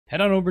Head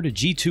on over to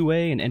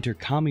G2A and enter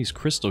Kami's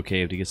Crystal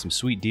Cave to get some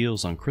sweet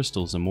deals on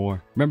crystals and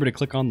more. Remember to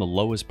click on the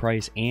lowest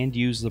price and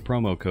use the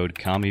promo code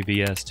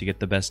KamiVS to get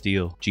the best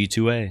deal.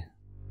 G2A.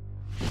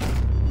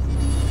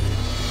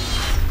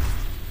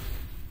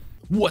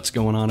 What's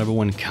going on,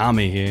 everyone?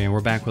 Kami here, and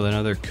we're back with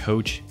another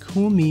Coach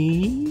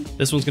Kumi.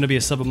 This one's going to be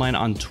a sub of mine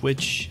on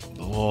Twitch.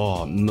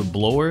 Oh,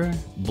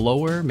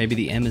 mblohr? Maybe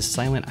the M is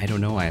silent. I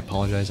don't know. I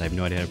apologize. I have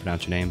no idea how to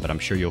pronounce your name, but I'm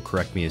sure you'll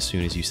correct me as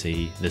soon as you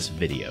see this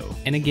video.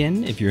 And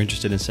again, if you're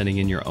interested in sending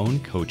in your own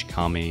Coach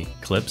Kami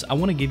clips, I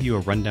want to give you a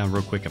rundown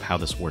real quick of how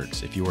this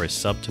works. If you are a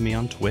sub to me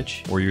on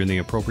Twitch, or you're in the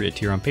appropriate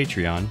tier on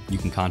Patreon, you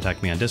can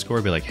contact me on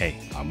Discord, be like, hey,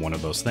 I'm one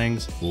of those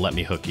things. Let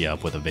me hook you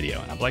up with a video.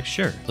 And I'm like,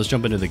 sure. Let's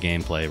jump into the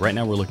gameplay. Right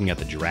now, we're looking at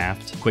the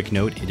draft. Quick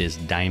note, it is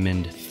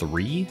Diamond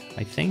 3,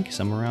 I think,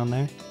 somewhere around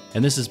there.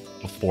 And this is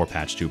before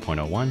patch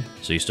 2.01,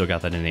 so you still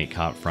got that innate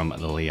cop from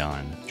the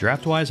Leon.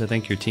 Draft-wise, I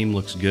think your team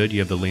looks good. You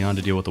have the Leon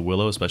to deal with the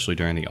Willow, especially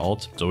during the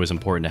ult. It's always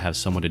important to have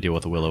someone to deal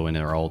with the Willow in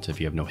their ult. If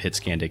you have no hit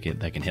scan that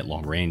can hit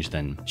long range,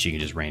 then she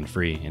can just rain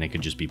free, and it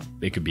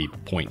could be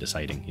point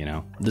deciding, you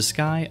know? The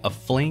Skye, a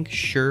flank,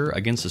 sure,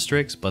 against the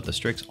Strix, but the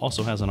Strix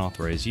also has an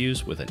authorized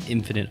use with an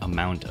infinite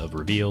amount of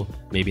reveal.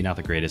 Maybe not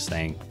the greatest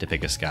thing to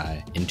pick a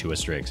Skye into a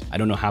Strix. I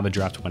don't know how the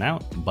draft went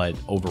out, but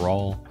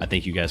overall, I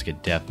think you guys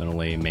could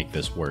definitely make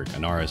this work.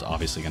 Inara is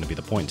obviously going to be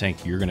the point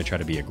tank. You're going to try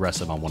to be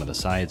aggressive on one of the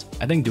sides.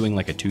 I think doing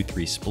like a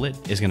 2-3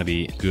 split is going to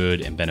be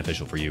good and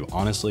beneficial for you.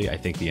 Honestly, I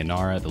think the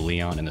Inara, the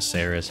Leon, and the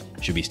Saris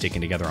should be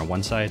sticking together on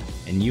one side,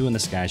 and you and the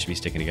Skye should be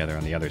sticking together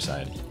on the other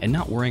side, and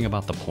not worrying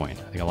about the point.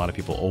 I think a lot of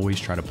people always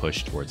try to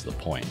push towards the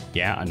point.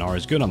 Yeah, Inara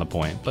is good on the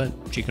point, but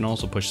she can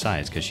also push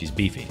sides because she's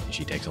beefy and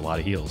she takes a lot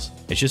of heals.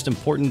 It's just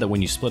important that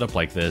when you split up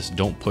like this,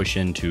 don't push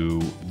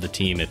into the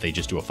team if they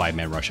just do a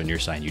 5-man rush on your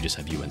side and you just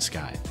have you and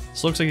Skye.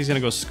 So looks like he's going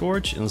to go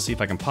Scorch, and let's see if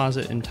I can pause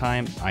it in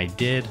time. I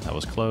did. That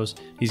was close.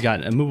 He's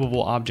got a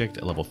movable object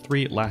at level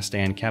 3, Last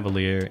Stand,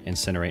 Cavalier,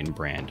 Incinerate, and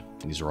Brand.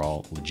 These are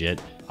all legit.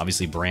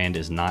 Obviously, Brand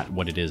is not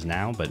what it is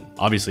now, but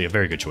obviously a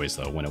very good choice,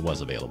 though, when it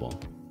was available.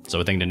 So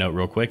a thing to note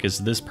real quick is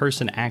this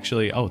person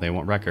actually... Oh, they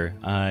want Wrecker.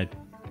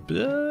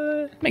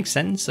 Makes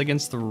sense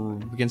against the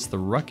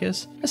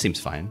Ruckus. That seems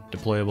fine.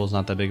 Deployable is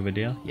not that big of a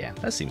deal. Yeah,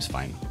 that seems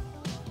fine.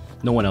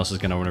 No one else is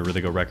going to want to really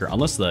go Wrecker,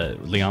 unless the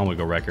Leon would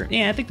go Wrecker.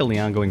 Yeah, I think the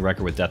Leon going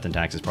Wrecker with Death and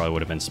Taxes probably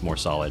would have been more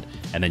solid.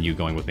 And then you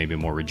going with maybe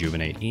more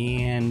Rejuvenate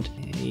and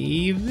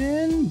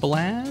even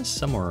Blast,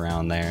 somewhere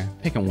around there.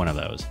 Picking one of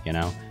those, you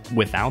know?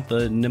 Without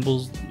the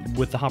Nimbles,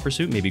 with the Hopper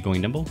suit, maybe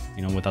going Nimble,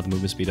 you know, without the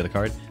movement speed of the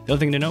card. The other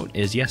thing to note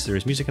is, yes, there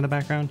is music in the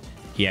background.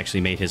 He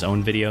actually made his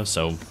own video,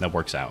 so that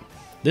works out.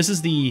 This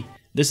is the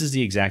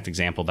exact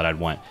example that I'd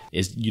want,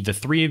 is the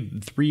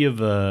three of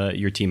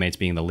your teammates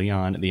being the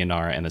Leon, the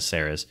Inara, and the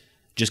Saris,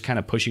 just kind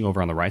of pushing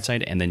over on the right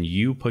side, and then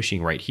you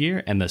pushing right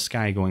here, and the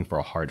Skye going for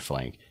a hard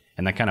flank.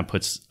 And that kind of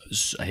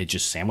it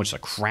just sandwiched the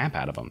crap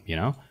out of them, you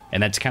know?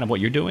 And that's kind of what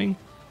you're doing,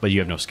 but you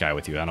have no Skye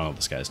with you. I don't know what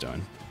this guy's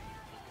doing.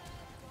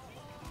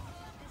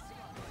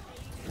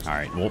 All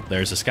right, well,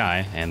 there's the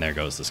Skye, and there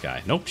goes the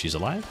Skye. Nope, she's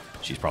alive.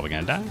 She's probably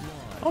gonna die.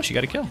 Oh, she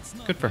got a kill.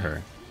 Good for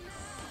her.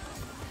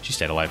 She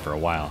stayed alive for a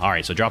while. All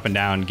right, so dropping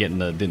down, getting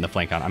the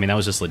flank on. I mean, that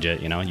was just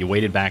legit, you know? You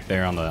waited back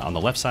there on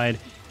the left side,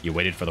 you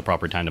waited for the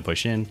proper time to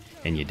push in,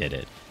 and you did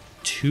it.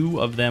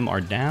 2 of them are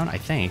down, I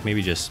think.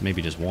 Maybe just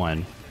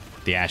one.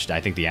 I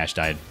think the Ashe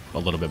died a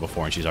little bit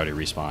before, and she's already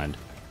respawned.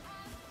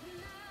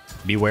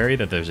 Be wary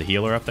that there's a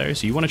healer up there,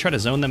 so you want to try to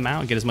zone them out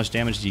and get as much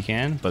damage as you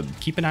can, but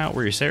keep an eye out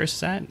where your Saris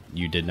is at.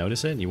 You did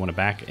notice it. You want to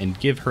back and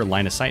give her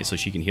line of sight so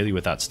she can heal you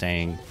without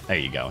staying. There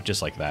you go,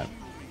 just like that.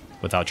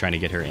 Without trying to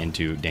get her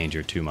into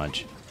danger too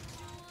much.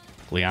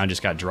 Leon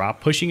just got dropped.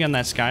 Pushing on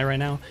that Skye right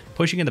now,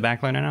 pushing in the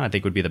backline right now, I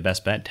think would be the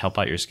best bet to help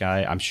out your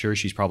Skye. I'm sure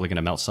she's probably going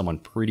to melt someone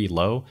pretty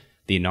low.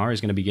 The Inara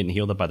is going to be getting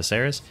healed up by the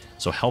Saris,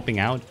 so helping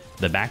out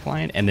the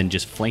backline and then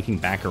just flanking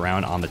back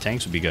around on the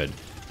tanks would be good.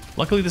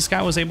 Luckily, the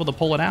Skye was able to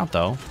pull it out,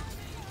 though,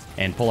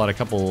 and pull out a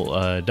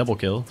couple double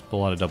kill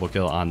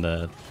on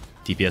the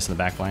DPS in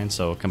the backline,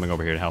 so coming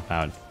over here to help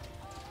out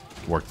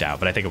worked out.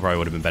 But I think it probably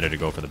would have been better to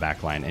go for the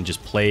backline and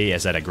just play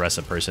as that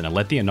aggressive person and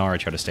let the Inara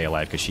try to stay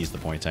alive because she's the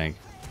point tank.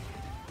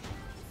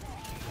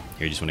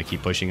 You just want to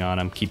keep pushing on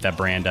him, keep that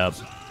Brand up.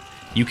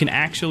 You can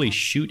actually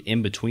shoot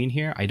in between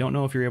here. I don't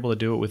know if you're able to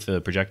do it with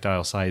the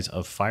projectile size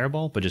of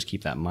Fireball, but just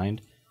keep that in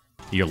mind.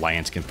 Your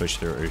Lance can push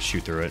through or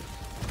shoot through it.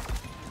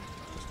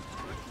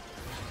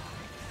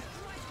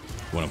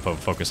 You want to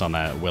focus on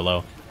that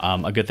Willow.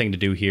 A good thing to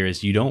do here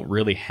is you don't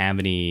really have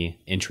any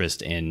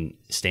interest in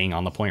staying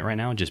on the point right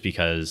now, just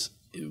because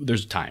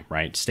there's time,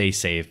 right? Stay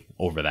safe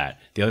over that.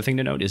 The other thing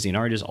to note is the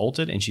Inara just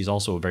ulted, and she's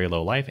also a very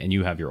low life, and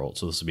you have your ult,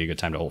 so this would be a good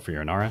time to ult for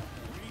your Inara.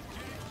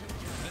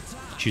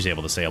 She's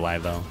able to stay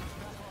alive, though.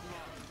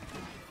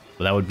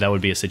 But that would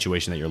be a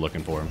situation that you're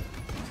looking for.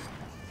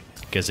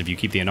 Because if you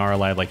keep the Inara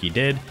alive like you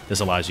did,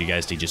 this allows you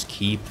guys to just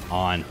keep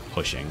on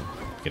pushing.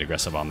 Get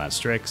aggressive on that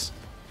Strix.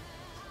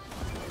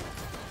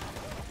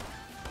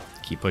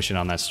 Keep pushing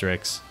on that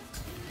Strix.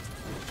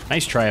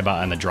 Nice try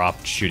about on the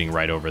drop shooting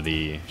right over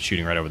the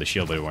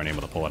shield, but we weren't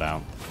able to pull it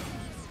out.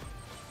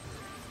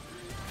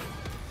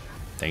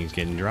 Things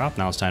getting dropped.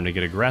 Now it's time to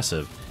get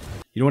aggressive.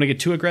 You don't want to get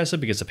too aggressive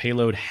because the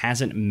payload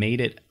hasn't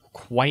made it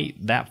quite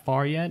that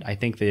far yet. I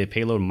think the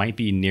payload might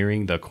be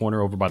nearing the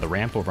corner over by the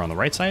ramp over on the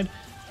right side.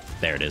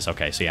 There it is.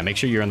 Okay, so yeah, make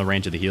sure you're in the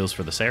range of the heals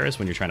for the Saris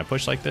when you're trying to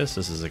push like this.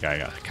 This is a guy,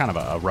 kind of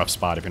a rough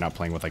spot if you're not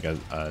playing with like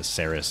a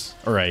Saris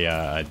or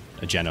a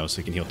Genos, so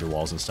you can heal through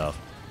walls and stuff.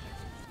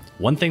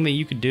 One thing that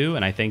you could do,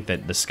 and I think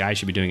that the Sky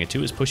should be doing it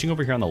too, is pushing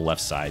over here on the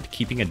left side,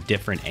 keeping a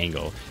different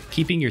angle.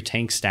 Keeping your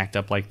tanks stacked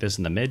up like this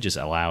in the mid just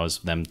allows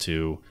them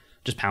to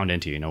just pound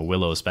into you,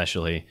 Willow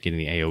especially, getting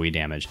the AoE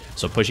damage.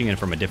 So pushing in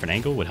from a different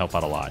angle would help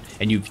out a lot.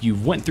 And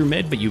you've went through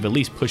mid, but you've at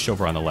least pushed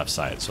over on the left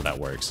side, so that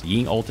works.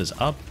 Ying ult is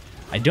up.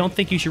 I don't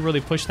think you should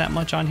really push that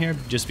much on here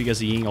just because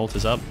the Ying ult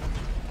is up.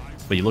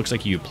 But it looks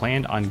like you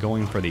planned on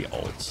going for the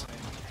ult.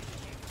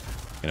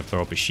 Gonna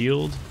throw up a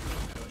shield.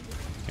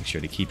 Make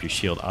sure to keep your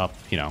shield up,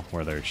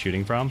 where they're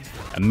shooting from.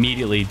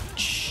 Immediately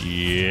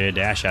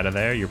dash out of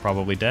there. You're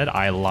probably dead.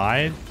 I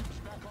lied.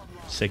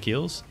 Sick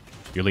heals.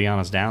 Your Leon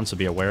is down, so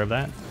be aware of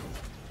that.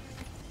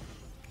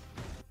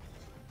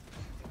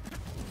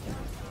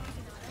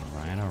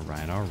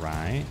 All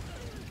right.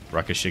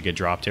 Ruckus should get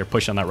dropped here.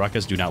 Push on that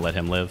Ruckus. Do not let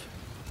him live.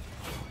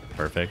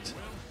 Perfect.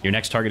 Your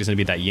next target is going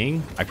to be that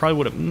Ying. I probably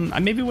would have, I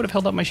maybe would have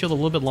held up my shield a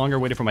little bit longer,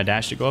 waited for my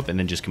dash to go up, and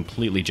then just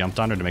completely jumped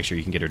on her to make sure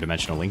you can get her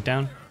dimensional link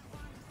down.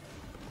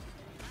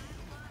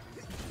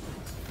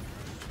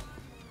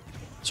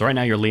 So right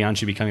now your Leon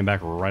should be coming back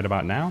right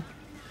about now.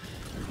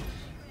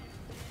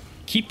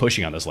 Keep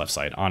pushing on this left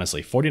side,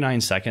 honestly.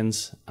 49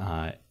 seconds.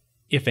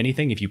 If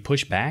anything, if you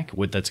push back,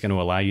 what that's going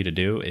to allow you to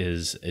do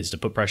is to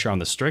put pressure on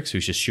the Strix,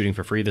 who's just shooting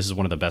for free. This is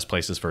one of the best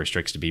places for a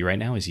Strix to be right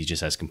now, is he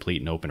just has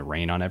complete and open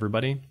rain on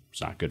everybody.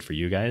 It's not good for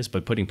you guys,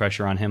 but putting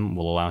pressure on him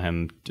will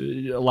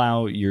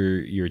allow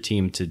your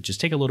team to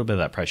just take a little bit of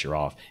that pressure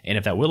off. And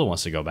if that Willow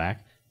wants to go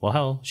back, well,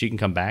 hell, she can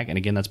come back, and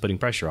again, that's putting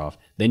pressure off.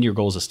 Then your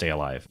goal is to stay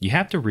alive. You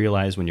have to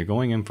realize when you're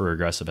going in for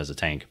aggressive as a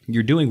tank,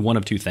 you're doing one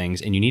of two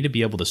things, and you need to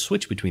be able to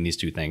switch between these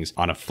two things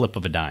on a flip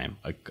of a dime.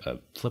 A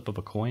flip of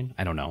a coin?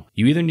 I don't know.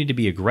 You either need to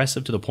be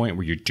aggressive to the point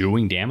where you're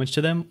doing damage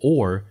to them,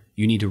 or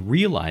you need to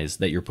realize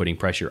that you're putting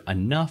pressure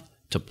enough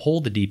to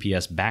pull the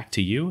DPS back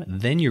to you.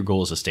 Then your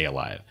goal is to stay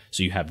alive.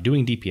 So you have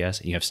doing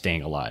DPS, and you have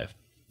staying alive.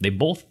 They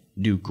both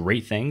do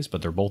great things,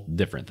 but they're both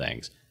different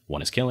things.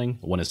 One is killing,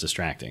 one is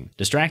distracting.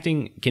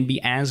 Distracting can be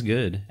as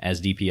good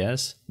as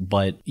DPS,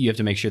 but you have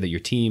to make sure that your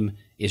team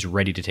is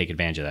ready to take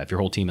advantage of that. If your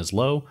whole team is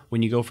low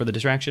when you go for the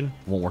distraction,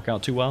 it won't work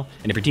out too well.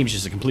 And if your team is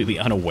just completely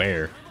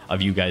unaware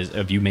of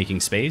you making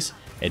space,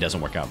 it doesn't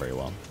work out very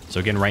well. So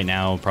again, right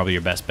now, probably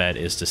your best bet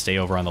is to stay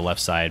over on the left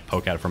side,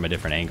 poke out from a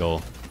different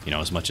angle,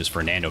 as much as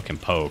Fernando can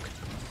poke.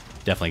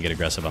 Definitely get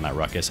aggressive on that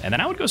Ruckus. And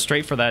then I would go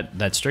straight for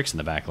that Strix in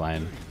the back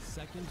line.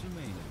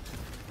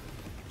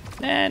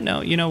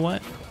 No, you know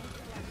what?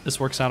 This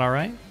works out all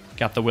right.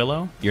 Got the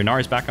Willow. Your Gnar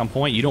is back on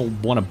point. You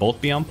don't want to both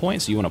be on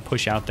point, so you want to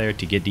push out there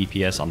to get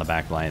DPS on the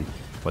back line,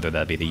 whether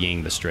that be the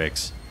Ying, the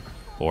Strix,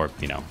 or,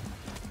 the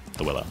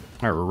Willow. All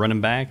right, we're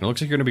running back. It looks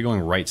like you're going to be going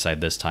right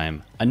side this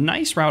time. A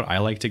nice route I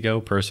like to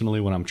go, personally,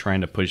 when I'm trying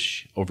to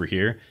push over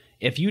here.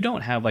 If you don't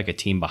have like a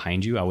team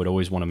behind you, I would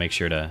always want to make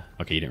sure to,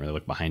 okay, you didn't really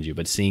look behind you,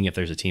 but seeing if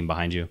there's a team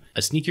behind you.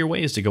 A sneakier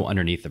way is to go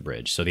underneath the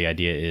bridge. So the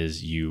idea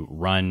is you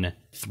run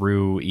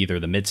through either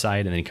the mid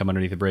side and then come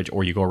underneath the bridge,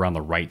 or you go around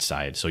the right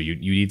side. So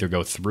you'd either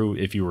go through,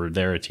 if you were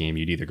there a team,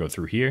 you'd either go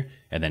through here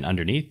and then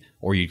underneath,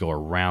 or you'd go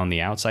around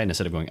the outside. And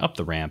instead of going up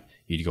the ramp,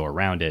 you'd go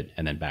around it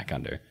and then back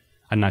under.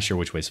 I'm not sure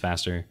which way's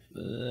faster.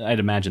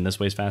 I'd imagine this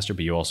way's faster,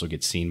 but you also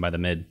get seen by the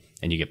mid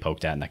and you get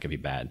poked at, and that could be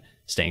bad.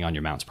 Staying on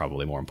your mount's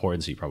probably more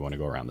important, so you probably want to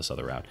go around this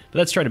other route. But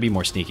let's try to be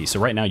more sneaky. So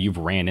right now you've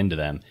ran into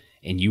them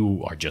and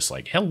you are just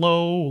like,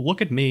 hello, look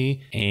at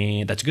me.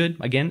 And that's good.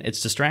 Again,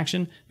 it's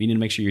distraction. You need to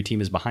make sure your team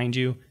is behind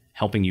you,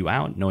 helping you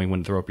out, knowing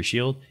when to throw up your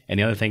shield. And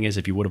the other thing is,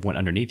 if you would have went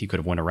underneath, you could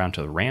have went around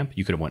to the ramp.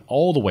 You could have went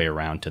all the way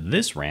around to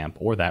this ramp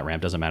or that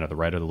ramp, doesn't matter, the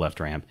right or the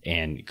left ramp,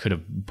 and could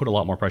have put a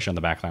lot more pressure on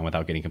the back line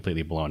without getting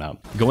completely blown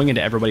up. Going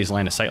into everybody's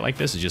line of sight like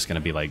this is just going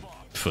to be like,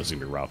 it's going to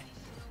be rough.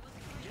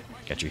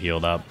 Get your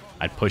healed up.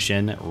 I'd push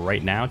in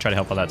right now, try to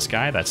help out that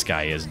Sky. That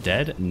Sky is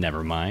dead.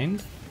 Never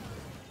mind.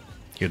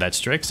 Hear that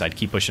Strix? I'd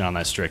keep pushing on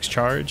that Strix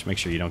charge. Make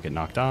sure you don't get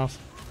knocked off.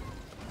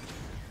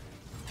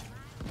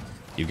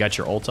 You've got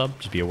your ult up.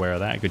 Just be aware of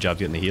that. Good job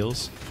getting the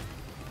heals.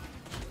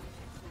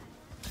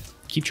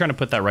 Keep trying to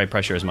put that right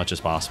pressure as much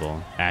as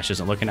possible. Ashe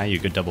isn't looking at you.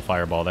 Good double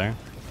fireball there.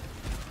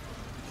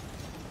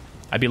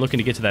 I'd be looking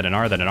to get to that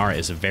NR. That NR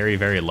is very,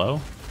 very low.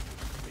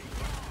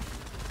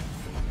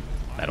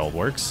 That ult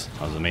works.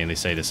 I was mainly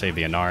say to save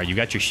the NR. You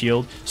got your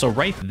shield. So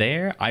right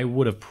there, I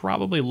would have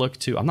probably looked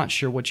to... I'm not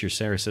sure what your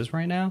Saris is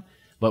right now,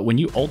 but when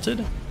you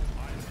ulted,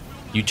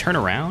 you turn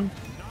around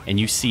and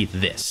you see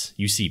this.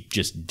 You see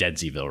just dead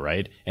Zeville,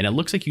 right? And it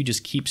looks like you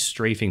just keep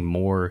strafing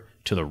more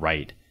to the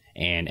right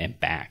and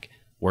back.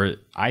 Where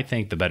I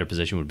think the better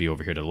position would be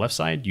over here to the left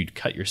side. You'd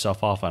cut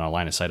yourself off on a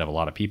line of sight of a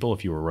lot of people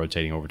if you were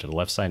rotating over to the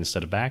left side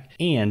instead of back.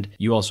 And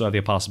you also have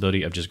the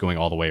possibility of just going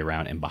all the way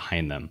around and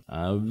behind them.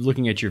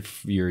 Looking at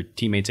your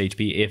teammates'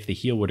 HP, if the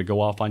heal were to go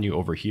off on you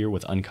over here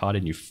with uncaught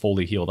and you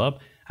fully healed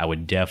up, I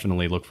would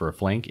definitely look for a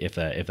flank if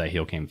that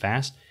heal came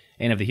fast.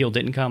 And if the heal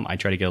didn't come,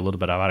 I'd try to get a little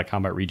bit out of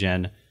combat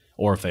regen.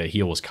 Or if the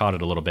heal was caught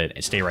it a little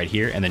bit, stay right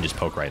here and then just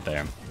poke right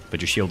there. But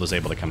your shield is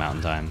able to come out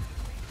in time.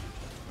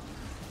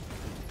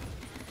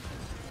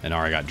 And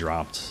Ara got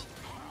dropped.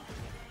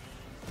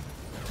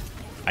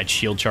 I'd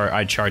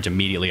charge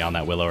immediately on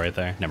that Willow right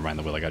there. Never mind,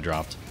 the Willow got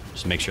dropped.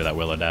 Just make sure that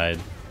Willow died.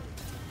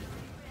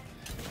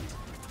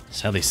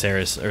 Sadly,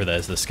 Saris, or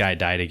the Skye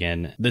died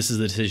again. This is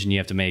the decision you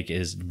have to make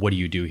is, what do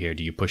you do here?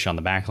 Do you push on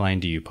the back line?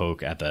 Do you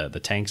poke at the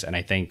tanks? And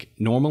I think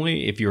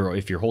normally if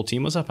your whole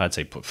team was up, I'd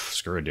say,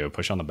 screw it, dude,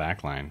 push on the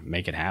back line.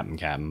 Make it happen,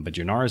 Captain. But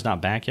Yunara's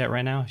not back yet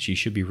right now. She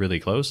should be really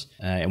close.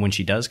 And when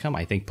she does come,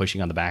 I think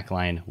pushing on the back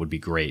line would be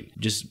great.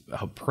 Just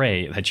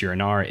pray that your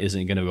Yunara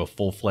isn't going to go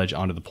full-fledged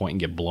onto the point and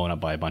get blown up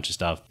by a bunch of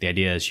stuff. The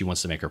idea is she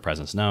wants to make her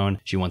presence known.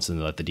 She wants to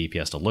let the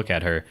DPS to look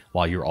at her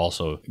while you're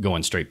also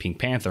going straight Pink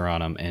Panther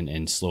on them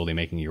and slowly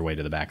making your way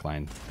to the back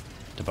line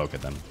to poke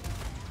at them.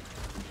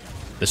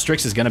 The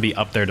Strix is going to be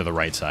up there to the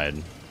right side.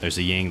 There's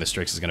a Ying. The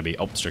Strix is going to be...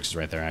 Oh, the Strix is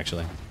right there,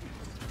 actually.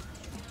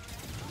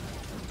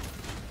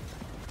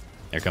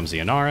 There comes the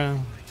Inara.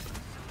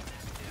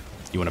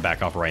 You want to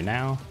back off right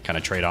now? Kind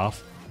of trade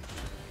off.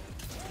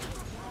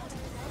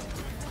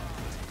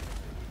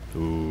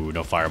 Ooh,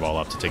 no Fireball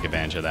up to take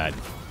advantage of that.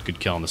 Good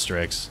kill on the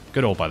Strix.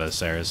 Good ult by the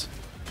Saris.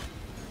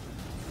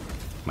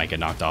 Might get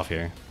knocked off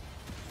here.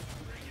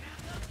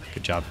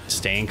 Good job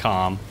staying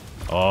calm.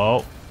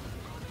 Oh.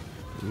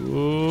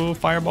 Ooh,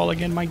 Fireball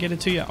again might get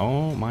it to you.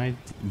 Oh, my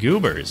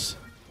goobers.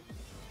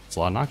 It's a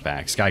lot of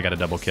knockbacks. Skye got a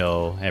double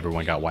kill.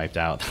 Everyone got wiped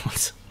out. I'm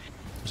just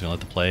going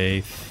to let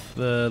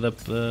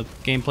the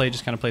gameplay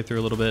just kind of play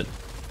through a little bit.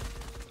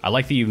 I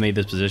like that you've made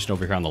this position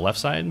over here on the left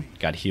side.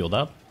 Got healed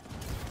up.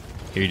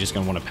 Here you're just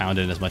going to want to pound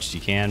it as much as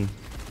you can.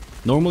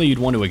 Normally you'd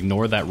want to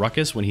ignore that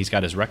Ruckus when he's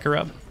got his Wrecker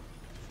up.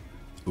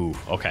 Ooh,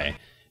 okay.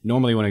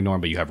 Normally you want to ignore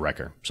him, but you have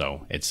Wrecker,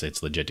 so it's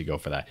legit to go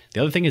for that.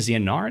 The other thing is the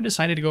Inara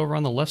decided to go over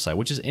on the left side,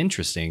 which is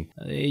interesting.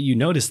 You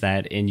noticed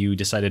that, and you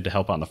decided to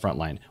help out on the front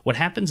line. What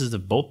happens is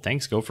if both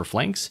tanks go for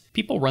flanks,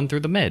 people run through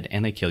the mid,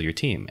 and they kill your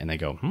team, and they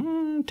go,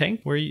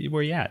 tank, where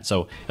you at?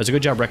 So it's a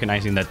good job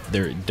recognizing that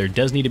there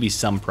does need to be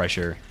some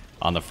pressure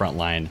on the front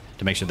line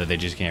to make sure that they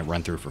just can't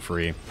run through for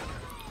free.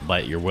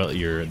 But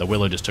the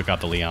Willow just took out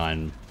the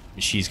Leon.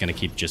 She's going to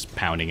keep just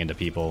pounding into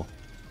people.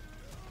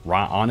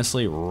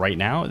 Honestly, right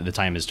now, the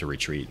time is to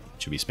retreat.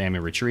 Should be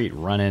spamming retreat,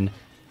 running.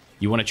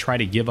 You want to try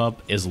to give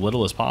up as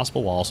little as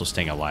possible while also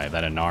staying alive.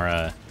 That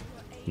Inara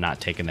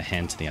not taking the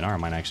hint. The Inara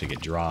might actually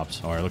get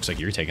dropped. Or it looks like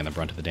you're taking the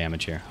brunt of the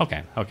damage here.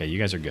 Okay, you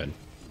guys are good.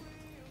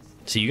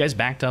 So you guys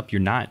backed up. You're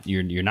not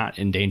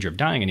in danger of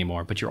dying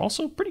anymore, but you're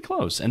also pretty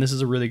close. And this is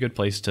a really good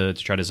place to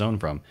try to zone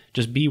from.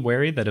 Just be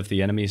wary that if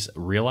the enemies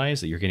realize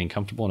that you're getting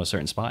comfortable in a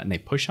certain spot and they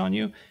push on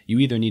you, you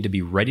either need to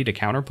be ready to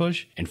counter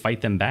push and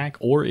fight them back,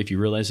 or if you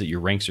realize that your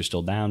ranks are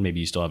still down,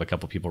 maybe you still have a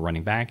couple people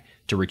running back,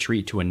 to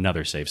retreat to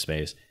another safe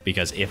space.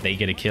 Because if they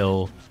get a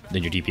kill,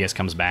 then your DPS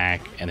comes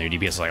back, and then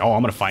your DPS is like, oh,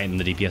 I'm gonna fight, and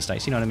the DPS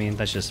dice. You know what I mean?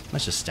 That's just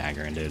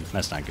staggering, dude.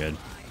 That's not good.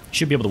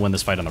 Should be able to win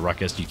this fight on the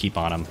Ruckus. You keep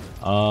on him.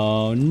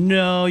 Oh,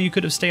 no. You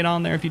could have stayed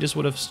on there if you just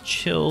would have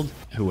chilled.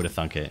 Who would have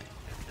thunk it?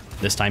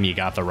 This time you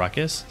got the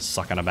Ruckus.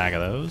 Suck on a bag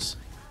of those.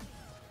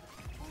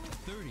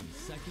 30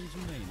 seconds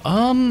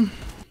remaining.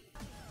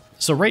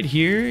 So right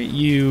here,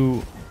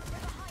 you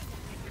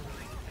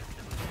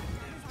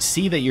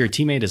see that your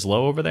teammate is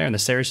low over there and the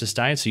Saris just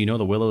died, so you know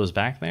the Willow is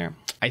back there.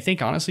 I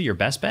think, honestly, your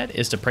best bet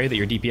is to pray that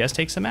your DPS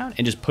takes them out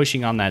and just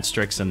pushing on that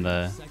Strix and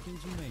the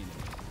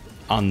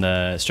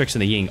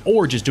Ying,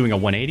 or just doing a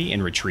 180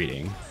 and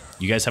retreating.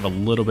 You guys have a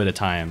little bit of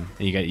time,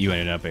 and you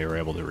ended up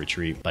able to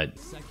retreat, but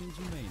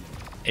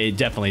it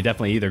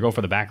definitely either go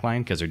for the back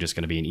line because they're just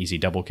going to be an easy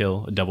double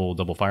kill,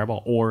 double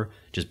Fireball, or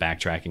just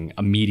backtracking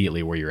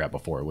immediately where you're at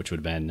before, which would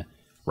have been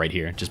right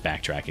here, just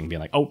backtracking, being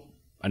like, oh,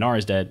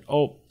 Inara's dead,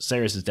 oh,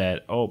 Saris is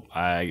dead, oh,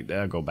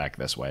 I'll go back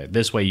this way.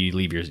 This way you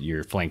leave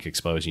your flank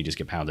exposed and you just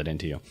get pounded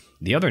into you.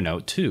 The other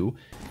note, too,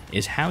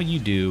 is how you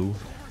do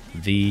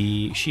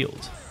the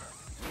shield.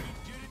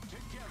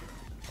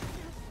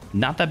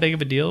 Not that big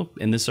of a deal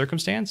in this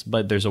circumstance,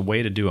 but there's a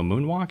way to do a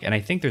Moonwalk, and I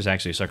think there's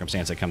actually a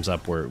circumstance that comes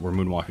up where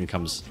Moonwalking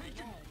comes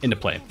into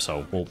play,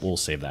 so we'll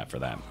save that for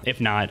that.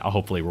 If not,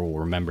 hopefully we'll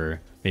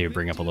remember, maybe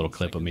bring up a little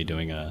clip of me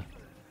doing a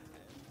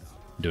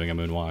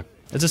Moonwalk.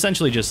 It's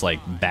essentially just like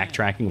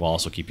backtracking while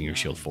also keeping your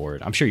shield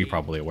forward. I'm sure you're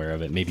probably aware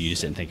of it. Maybe you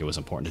just didn't think it was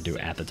important to do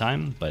at the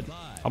time, but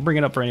I'll bring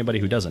it up for anybody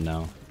who doesn't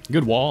know.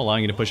 Good wall,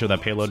 allowing you to push with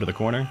that payload to the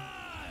corner.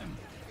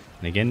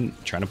 And again,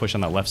 trying to push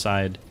on that left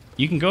side.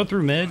 You can go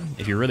through mid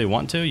if you really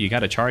want to. You got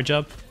to charge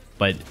up.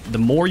 But the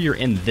more you're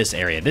in this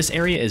area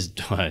is,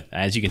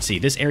 as you can see,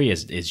 this area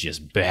is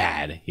just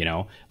bad, you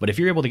know? But if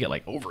you're able to get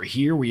like over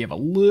here where you have a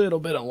little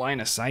bit of line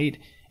of sight,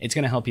 it's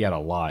going to help you out a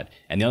lot.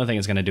 And the other thing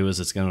it's going to do is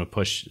it's going to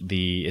force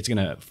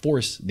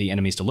the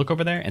enemies to look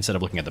over there instead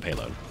of looking at the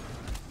payload.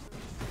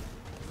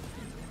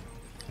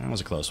 That was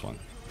a close one.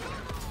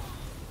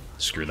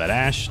 Screw that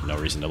Ashe, no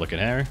reason to look at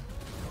her.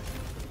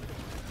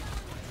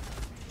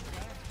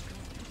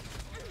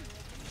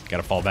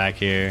 Gotta fall back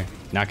here.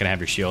 Not gonna have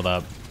your shield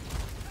up.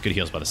 Good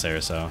heals by the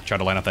Sarah, so try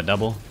to line up that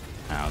double.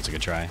 Oh, it's a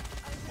good try.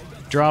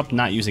 Drop,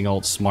 not using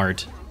ult,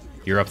 smart.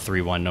 You're up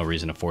 3-1, no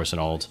reason to force an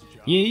ult.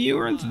 You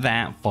weren't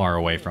that far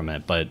away from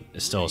it, but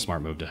it's still a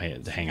smart move to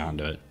hang on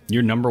to it.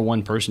 Your number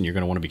one person you're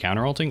gonna want to be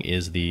counter-ulting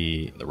is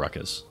the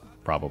Ruckus,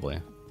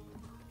 probably.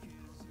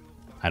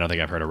 I don't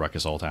think I've heard a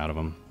Ruckus ult out of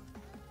him.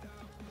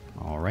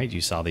 Alright, you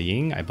saw the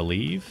Ying, I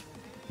believe.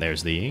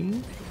 There's the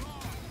Ying.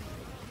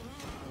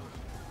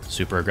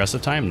 Super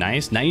aggressive time,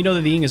 nice. Now you know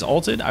that the Ying is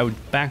ulted, I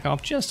would back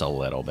off just a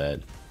little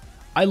bit.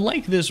 I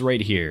like this right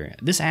here.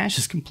 This Ashe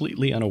is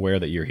completely unaware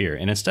that you're here.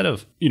 And instead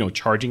of, you know,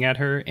 charging at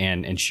her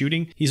and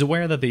shooting, he's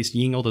aware that this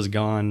Ying ult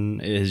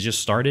has just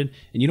started,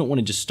 and you don't want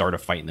to just start a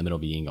fight in the middle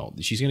of a Ying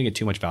ult. She's going to get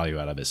too much value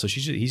out of it. So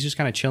he's just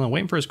kind of chilling,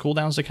 waiting for his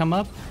cooldowns to come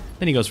up.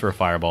 Then he goes for a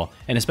fireball,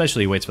 and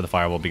especially he waits for the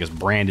fireball because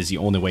Brand is the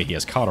only way he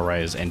has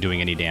cauterize, and doing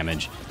any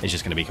damage is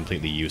just going to be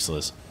completely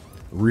useless.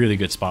 Really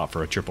good spot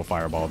for a triple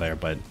fireball there,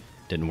 but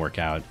didn't work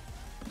out.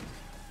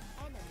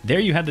 There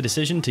you had the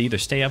decision to either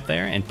stay up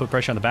there and put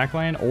pressure on the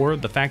backline, or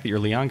the fact that your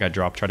Leon got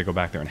dropped, try to go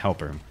back there and help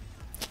her.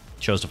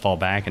 Chose to fall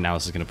back, and now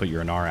this is going to put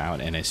your Inara out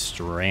in a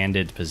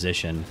stranded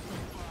position.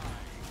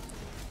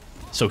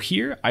 So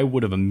here, I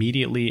would have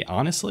immediately,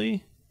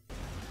 honestly,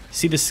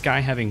 see this Skye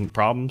having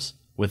problems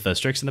with the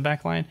Strix in the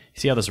backline?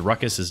 See how this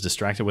Ruckus is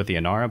distracted with the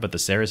Inara, but the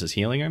Saris is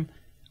healing him?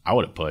 I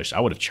would have pushed.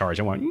 I would have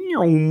charged. I went,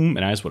 and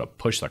I just would have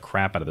pushed the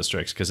crap out of the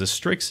Strix, because the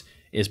Strix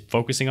is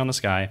focusing on the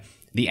Skye.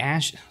 The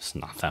Ashe is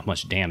not that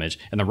much damage,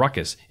 and the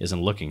Ruckus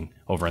isn't looking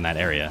over in that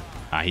area.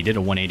 He did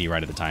a 180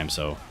 right at the time,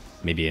 so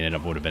maybe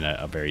it would have been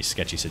a very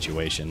sketchy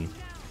situation.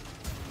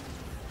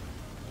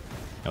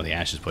 Oh, the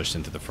Ashe is pushed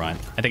into the front.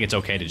 I think it's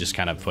okay to just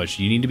kind of push.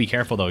 You need to be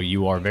careful, though.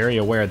 You are very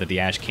aware that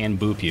the Ashe can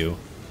boop you.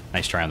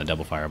 Nice try on the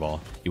double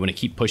fireball. You want to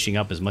keep pushing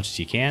up as much as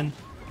you can.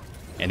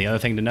 And the other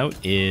thing to note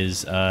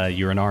is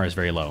your Inara is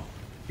very low.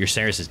 Your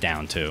Saris is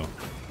down, too.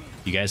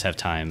 You guys have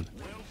time.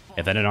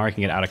 If that Inara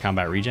can get out of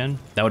combat regen,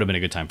 that would have been a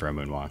good time for a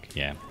Moonwalk,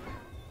 yeah.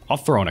 I'll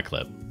throw in a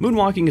clip.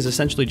 Moonwalking is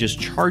essentially just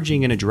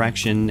charging in a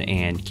direction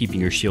and keeping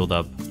your shield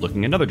up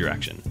looking another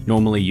direction.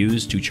 Normally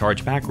used to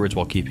charge backwards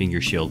while keeping your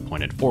shield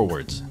pointed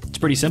forwards. It's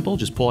pretty simple,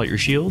 just pull out your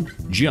shield,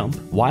 jump.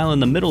 While in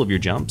the middle of your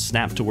jump,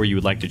 snap to where you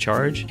would like to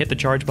charge, hit the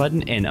charge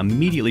button, and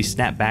immediately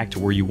snap back to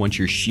where you want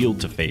your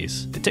shield to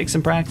face. It takes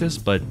some practice,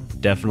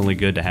 but definitely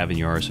good to have in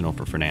your arsenal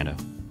for Fernando.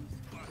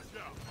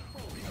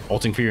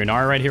 Ulting for your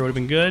Inara right here would have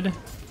been good.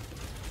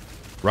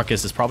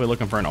 Ruckus is probably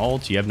looking for an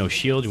ult. You have no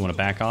shield. You want to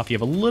back off. You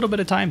have a little bit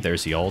of time.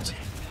 There's the ult.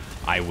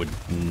 I wouldn't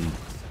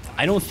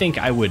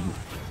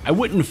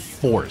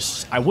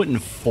force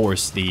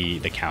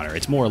the counter.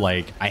 It's more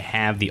like I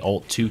have the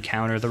ult to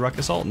counter the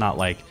Ruckus ult, not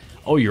like,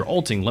 oh, you're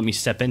ulting, let me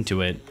step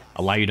into it,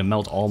 allow you to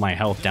melt all my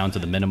health down to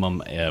the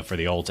minimum for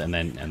the ult, and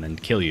then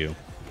kill you.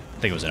 I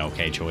think it was an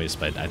okay choice,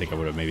 but I think I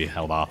would have maybe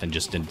held off and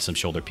just did some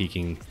shoulder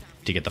peeking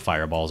to get the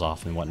fireballs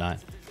off and whatnot,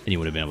 and you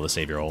would have been able to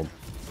save your ult.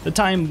 The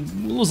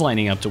time was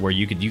lining up to where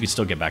you could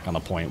still get back on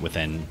the point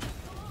within,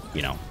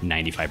 you know,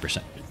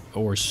 95%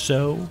 or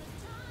so.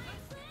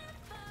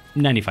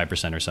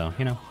 95% or so,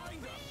 you know.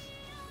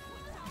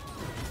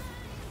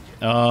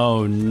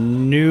 Oh,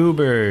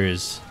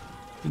 noobers.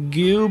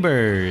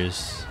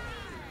 Goobers.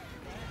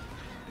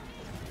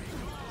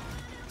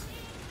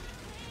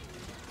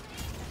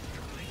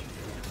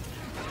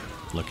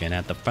 Looking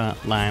at the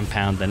front line,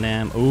 pounding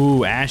them.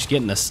 Ooh, Ashe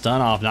getting the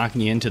stun off,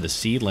 knocking you into the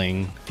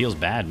seedling. Feels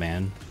bad,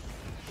 man.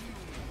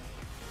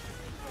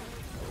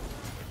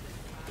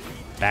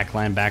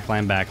 Backline,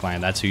 backline, backline.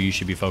 That's who you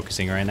should be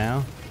focusing right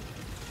now.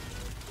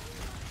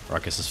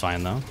 Ruckus is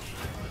fine, though.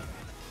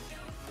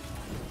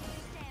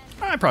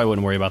 I probably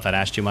wouldn't worry about that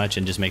Ashe too much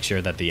and just make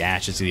sure that the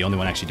Ashe is the only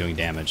one actually doing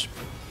damage.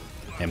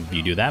 And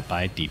you do that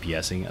by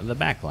DPSing the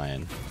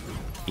backline.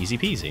 Easy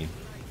peasy.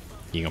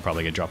 You can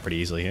probably get dropped pretty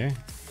easily here.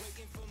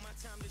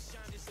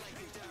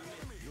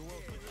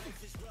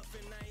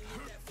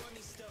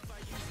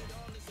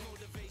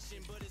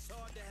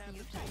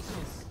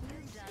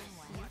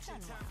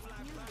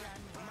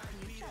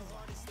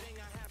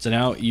 So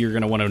now you're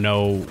going to want to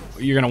know,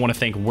 you're going to want to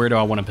think, where do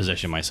I want to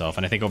position myself?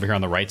 And I think over here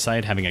on the right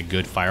side, having a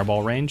good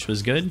fireball range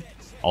was good.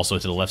 Also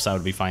to the left side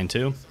would be fine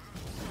too.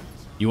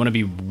 You want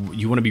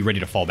to be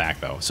ready to fall back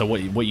though. So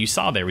what you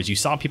saw there was you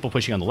saw people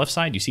pushing on the left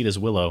side. You see this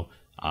Willow.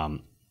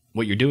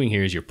 What you're doing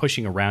here is you're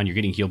pushing around. You're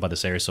getting healed by the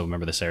Saris. So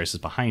remember the Saris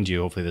is behind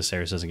you. Hopefully the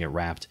Saris doesn't get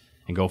wrapped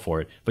and go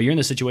for it. But you're in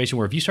the situation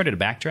where if you started to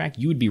backtrack,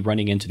 you would be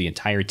running into the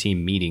entire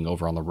team meeting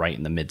over on the right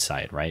in the mid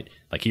side, right?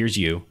 Like here's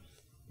you,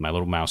 my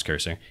little mouse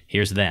cursor.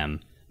 Here's them.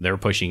 They're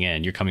pushing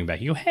in. You're coming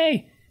back. You go,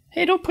 hey,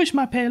 hey, don't push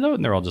my payload.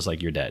 And they're all just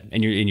like, you're dead.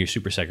 And you're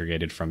super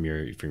segregated from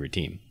your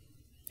team.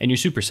 And you're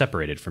super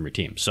separated from your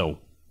team. So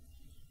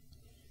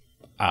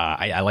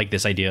I like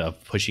this idea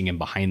of pushing in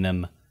behind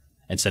them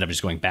instead of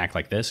just going back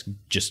like this,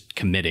 just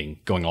committing,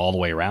 going all the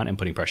way around and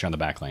putting pressure on the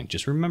back line.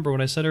 Just remember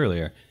what I said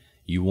earlier.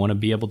 You want to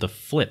be able to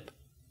flip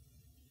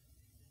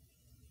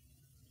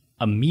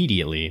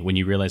immediately when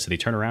you realize that they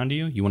turn around to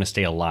you. You want to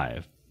stay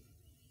alive.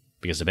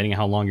 Because depending on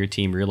how long your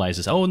team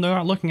realizes, oh, they're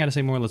not looking at us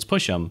anymore, let's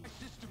push them,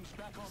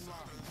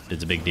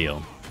 it's a big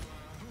deal.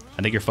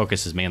 I think your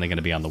focus is mainly going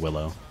to be on the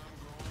Willow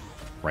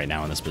right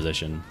now in this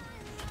position.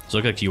 So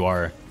it looks like you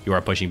are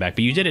pushing back,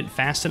 but you did it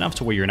fast enough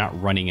to where you're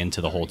not running into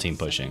the whole team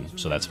pushing,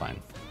 so that's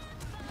fine.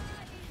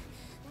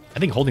 I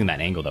think holding that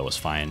angle, though, was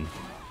fine.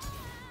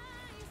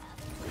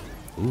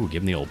 Ooh,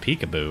 give him the old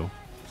peekaboo.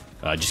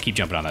 Just keep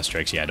jumping on that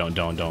Strix. Yeah, don't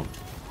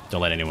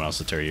let anyone else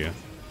deter you.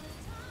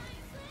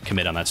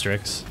 Commit on that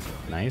Strix.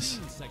 Nice.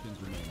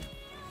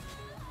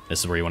 This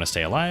is where you want to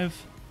stay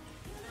alive.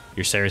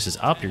 Your Saris is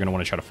up. You're going to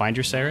want to try to find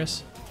your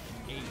Saris.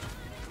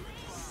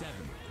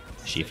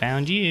 She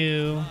found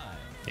you.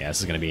 Yeah, this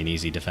is going to be an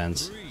easy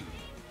defense. 3,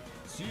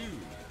 2,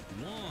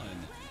 1.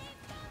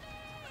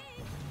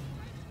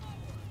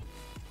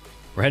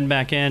 We're heading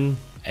back in.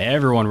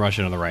 Everyone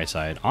rushing on the right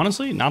side.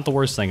 Honestly, not the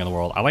worst thing in the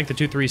world. I like the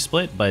 2-3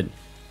 split, but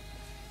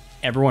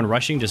everyone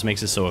rushing just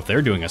makes it so if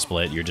they're doing a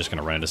split, you're just going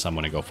to run into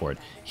someone and go for it.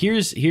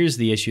 Here's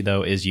the issue,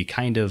 though, is you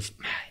kind of...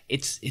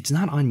 It's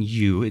not on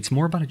you. It's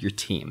more about your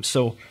team.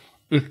 So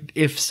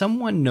if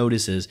someone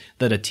notices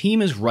that a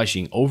team is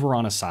rushing over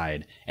on a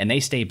side and they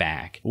stay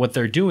back, what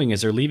they're doing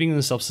is they're leaving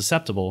themselves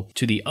susceptible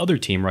to the other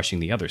team rushing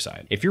the other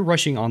side. If you're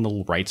rushing on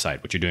the right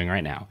side, what you're doing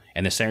right now,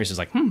 and the Saris is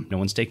like, no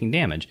one's taking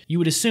damage, you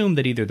would assume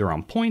that either they're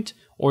on point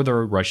or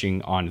they're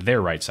rushing on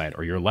their right side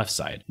or your left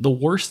side. The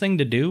worst thing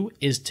to do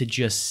is to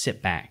just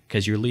sit back,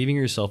 because you're leaving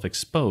yourself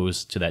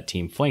exposed to that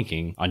team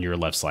flanking on your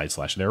left side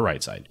 / their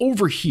right side.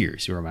 Over here,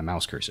 see where my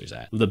mouse cursor is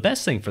at. The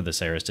best thing for the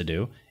Saris to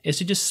do is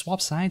to just swap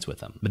sides with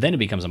them. But then it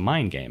becomes a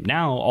mind game.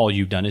 Now all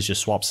you've done is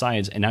just swap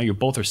sides, and now you're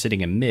both are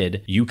sitting in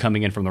mid, you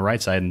coming in from the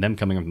right side and them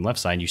coming in from the left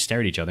side, and you stare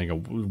at each other and go,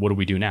 what do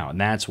we do now?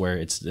 And that's where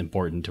it's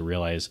important to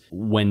realize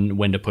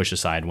when to push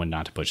aside, when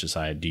not to push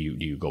aside. Do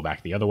you go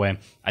back the other way?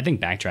 I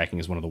think backtracking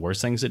is one of the worst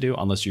things to do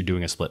unless you're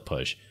doing a split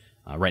push.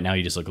 Right now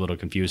you just look a little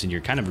confused and you're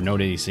kind of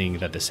noticing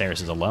that the Saris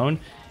is alone,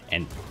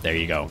 and there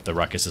you go. The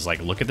Ruckus is like,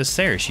 look at the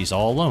Saris, she's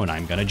all alone,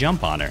 I'm gonna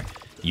jump on her.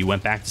 You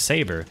went back to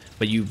save her,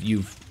 but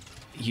you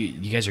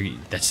guys are,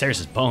 that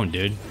Saris is boned,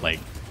 dude. Like,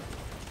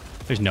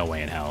 there's no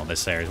way in hell that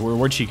Saris,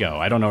 where'd she go?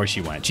 I don't know where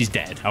she went. She's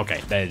dead.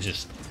 Okay, that is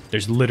just,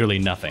 there's literally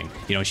nothing.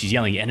 You know, she's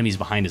yelling, enemies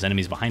behind us,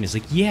 enemies behind us.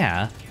 Like,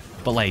 yeah,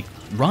 but like,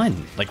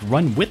 run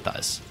with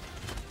us.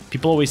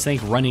 People always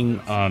think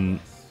running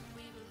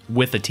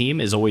with a team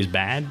is always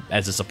bad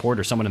as a support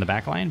or someone in the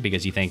back line,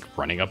 because you think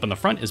running up in the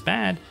front is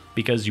bad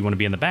because you want to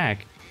be in the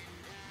back.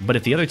 But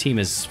if the other team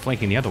is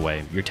flanking the other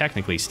way, you're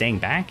technically staying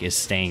back is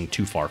staying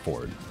too far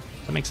forward.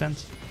 Does that make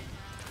sense?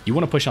 You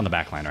want to push on the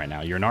back line right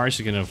now. Your Nars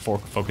is going to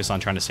focus on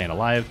trying to stay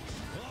alive.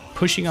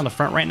 Pushing on the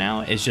front right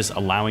now is just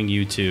allowing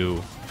you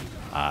to...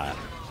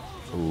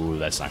 ooh,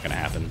 that's not going to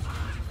happen.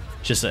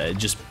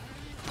 Just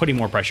putting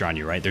more pressure on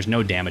you, right? There's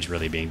no damage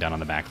really being done on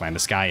the back line. The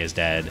Sky is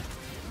dead.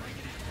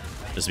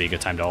 This would be a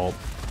good time to ult.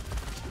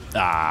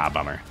 Ah,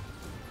 bummer.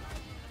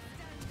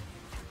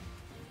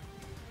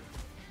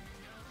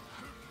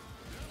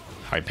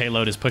 Alright,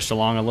 payload is pushed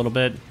along a little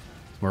bit.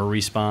 More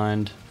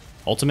respawned.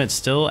 Ultimate's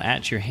still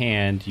at your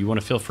hand. You want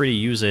to feel free to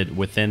use it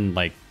within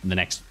like the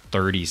next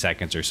 30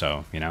 seconds or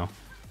so, you know?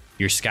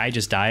 Your Sky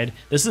just died.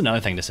 This is another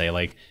thing to say,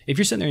 like, if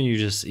you're sitting there and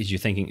you're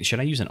thinking,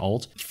 should I use an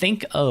ult?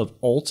 Think of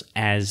ult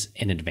as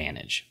an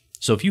advantage.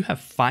 So if you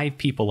have 5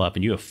 people up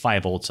and you have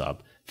 5 ults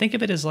up, think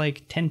of it as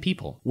like 10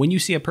 people. When you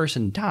see a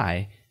person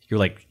die, you're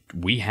like,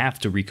 we have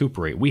to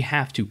recuperate. We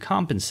have to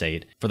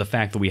compensate for the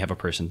fact that we have a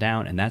person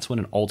down, and that's when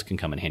an ult can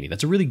come in handy.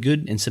 That's a really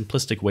good and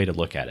simplistic way to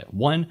look at it.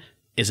 One,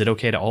 is it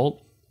okay to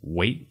ult?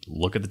 Wait,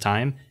 look at the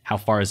time. How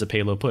far is the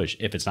payload push?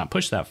 If it's not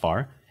pushed that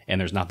far, and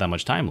there's not that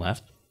much time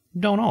left,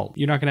 don't ult.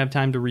 You're not going to have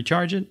time to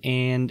recharge it,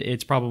 and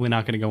it's probably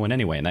not going to go in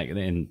anyway.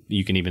 And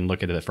you can even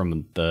look at it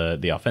from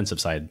the offensive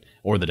side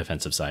or the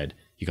defensive side.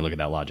 You can look at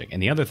that logic.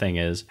 And the other thing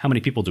is, how many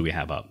people do we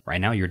have up?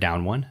 Right now, you're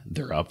down 1.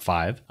 They're up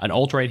 5. An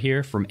ult right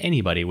here from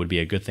anybody would be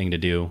a good thing to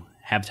do.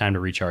 Have time to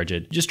recharge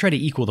it. Just try to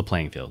equal the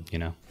playing field, you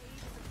know?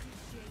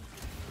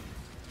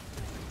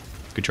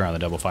 Good try on the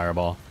double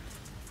fireball.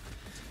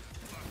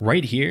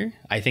 Right here,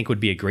 I think would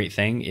be a great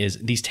thing is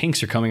these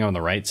tanks are coming on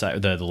the right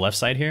side, the left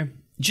side here.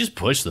 Just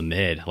push the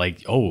mid.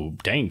 Like, oh,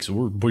 tanks,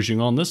 we're pushing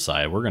on this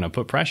side. We're going to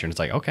put pressure. And it's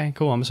like, okay,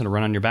 cool. I'm just going to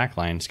run on your back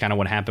line. It's kind of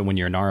what happened when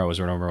your Nara was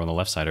run over on the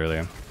left side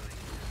earlier.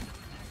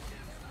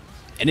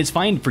 And it's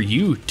fine for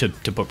you to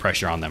put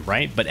pressure on them,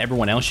 right? But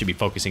everyone else should be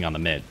focusing on the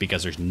mid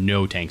because there's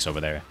no tanks over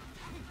there.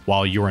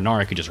 While your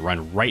Nara could just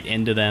run right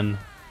into them,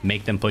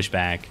 make them push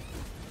back,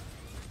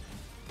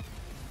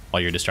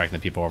 while you're distracting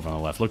the people over on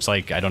the left. Looks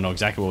like, I don't know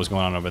exactly what was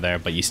going on over there,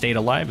 but you stayed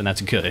alive, and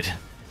that's good.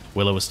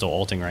 Willow is still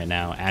ulting right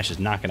now. Ashe is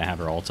not going to have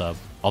her ult up.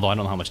 Although I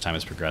don't know how much time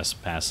has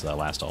progressed past the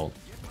last ult.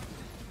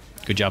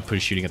 Good job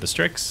shooting at the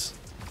Strix.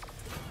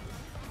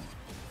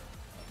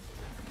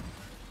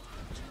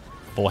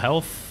 Full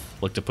health.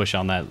 Look to push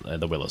on that.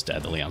 The Willow's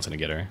dead. The Leon's going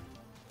to get her.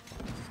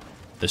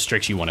 The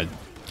Strix you want to...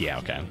 Yeah,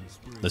 okay.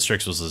 The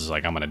Strix was just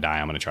like, I'm going to die.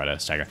 I'm going to try to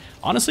stagger.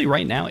 Honestly,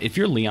 right now, if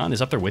your Leon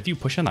is up there with you,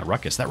 push on that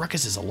Ruckus. That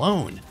Ruckus is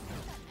alone.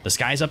 The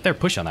Sky's up there.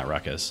 Push on that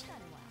Ruckus.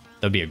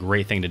 That would be a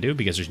great thing to do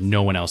because there's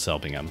no one else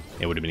helping him.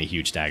 It would have been a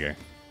huge stagger.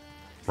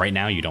 Right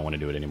now, you don't want to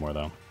do it anymore,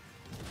 though.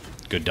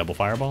 Good double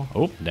fireball.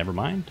 Oh, never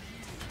mind.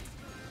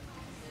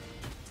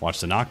 Watch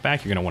the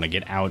knockback. You're going to want to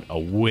get out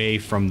away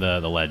from the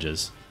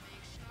ledges.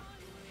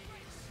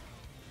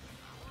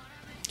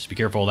 Just be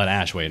careful of that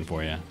Ashe waiting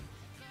for you.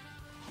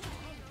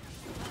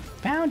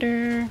 Found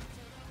her.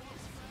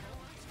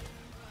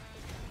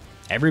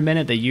 Every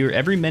minute you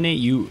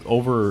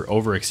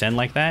overextend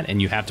like that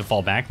and you have to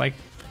fall back like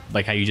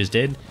how you just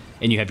did,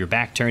 and you have your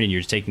back turned and you're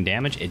just taking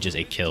damage,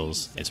 it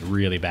kills. It's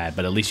really bad,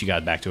 but at least you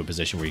got back to a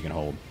position where you can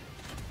hold.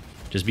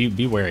 Just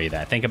be wary of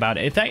that. Think about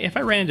it. If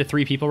I ran into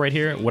 3 people right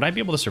here, would I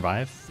be able to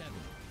survive? 7,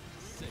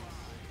 6,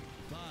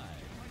 5,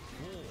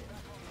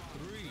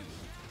 4, 3,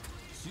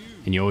 2.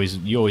 And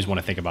you always want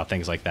to think about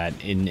things like that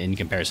in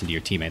comparison to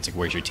your teammates. Like,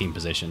 where's your team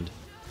positioned?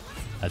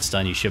 That's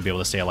done. You should be able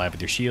to stay alive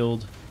with your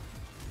shield.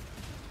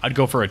 I'd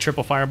go for a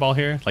triple fireball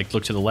here. Like,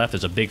 look to the left.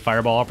 There's a big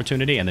fireball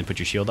opportunity, and then put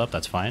your shield up.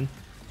 That's fine.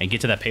 And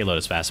get to that payload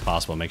as fast as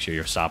possible. Make sure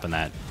you're stopping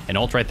that. An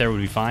ult right there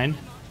would be fine.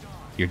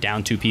 You're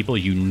down 2 people.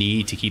 You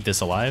need to keep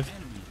this alive.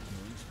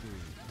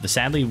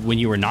 Sadly, when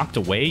you were knocked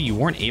away, you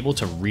weren't able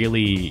to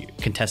really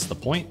contest the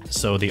point.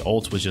 So the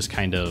ult was just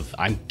kind of,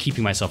 I'm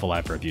keeping myself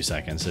alive for a few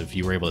seconds. If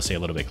you were able to stay a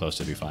little bit close,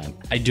 it'd be fine.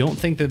 I don't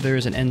think that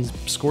there's an end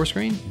score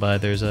screen,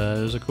 but there's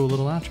a cool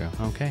little outro.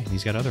 Okay,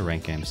 he's got other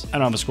ranked games. I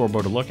don't have a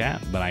scoreboard to look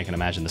at, but I can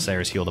imagine the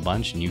Sarah's healed a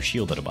bunch and you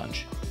shielded a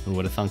bunch. Who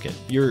would have thunk it?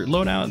 Your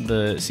loadout,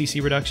 the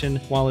CC reduction,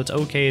 while it's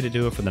okay to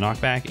do it for the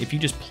knockback, if you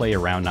just play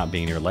around not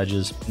being near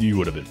ledges, you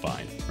would have been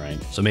fine,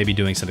 right? So maybe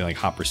doing something like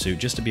Hot Pursuit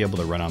just to be able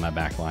to run on that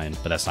back line,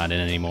 but that's not in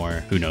anymore.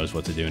 Who knows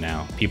what to do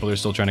now? People are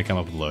still trying to come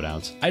up with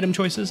loadouts. Item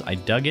choices, I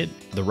dug it.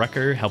 The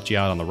Wrecker helped you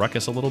out on the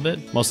Ruckus a little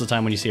bit. Most of the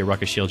time when you see a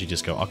Ruckus shield, you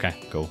just go, okay,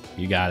 cool.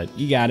 You got it.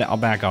 You got it. I'll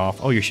back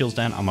off. Oh, your shield's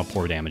down. I'm gonna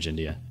pour damage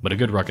into you. But a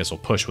good Ruckus will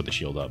push with the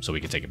shield up so we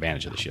can take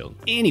advantage of the shield.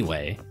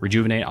 Anyway,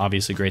 Rejuvenate,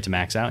 obviously great to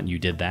max out, and you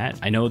did that.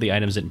 I know the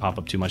items didn't pop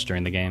up too much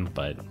during the game,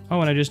 but...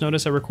 Oh, and I just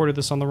noticed I recorded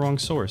this on the wrong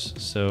source.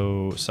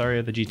 So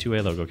sorry the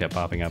G2A logo kept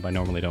popping up. I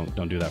normally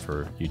don't do that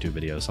for YouTube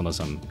videos unless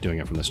I'm doing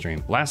it from the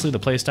stream. Lastly, the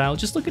playstyle,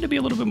 just looking to be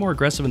a little bit more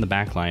aggressive in the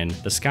backline.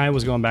 The Sky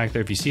was going back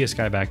there. If you see a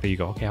Sky back there, you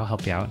go, okay, I'll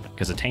help you out.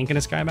 Because a tank and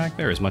a Sky back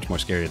there is much more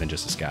scary than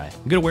just a Sky.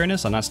 Good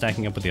awareness on not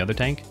stacking up with the other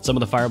tank. Some of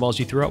the fireballs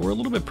you threw out were a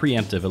little bit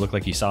preemptive. It looked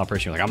like you saw a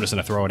person, you're like, I'm just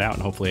gonna throw it out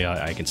and hopefully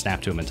I can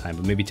snap to him in time.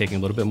 But maybe taking a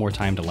little bit more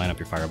time to line up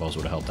your fireballs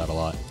would have helped out a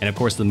lot. And of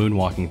course, the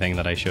moonwalking thing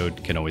that I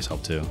showed can always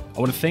help too. I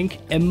want to thank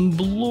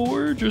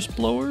mblohr, just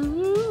blower,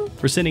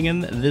 for sending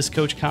in this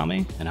Coach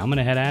Kame, and I'm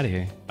gonna head out of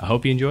here. I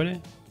hope you enjoyed it.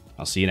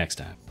 I'll see you next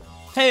time.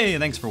 Hey,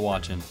 thanks for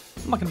watching.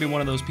 I'm not gonna be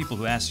one of those people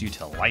who asks you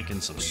to like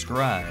and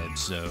subscribe,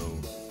 so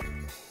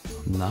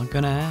I'm not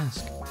gonna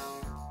ask.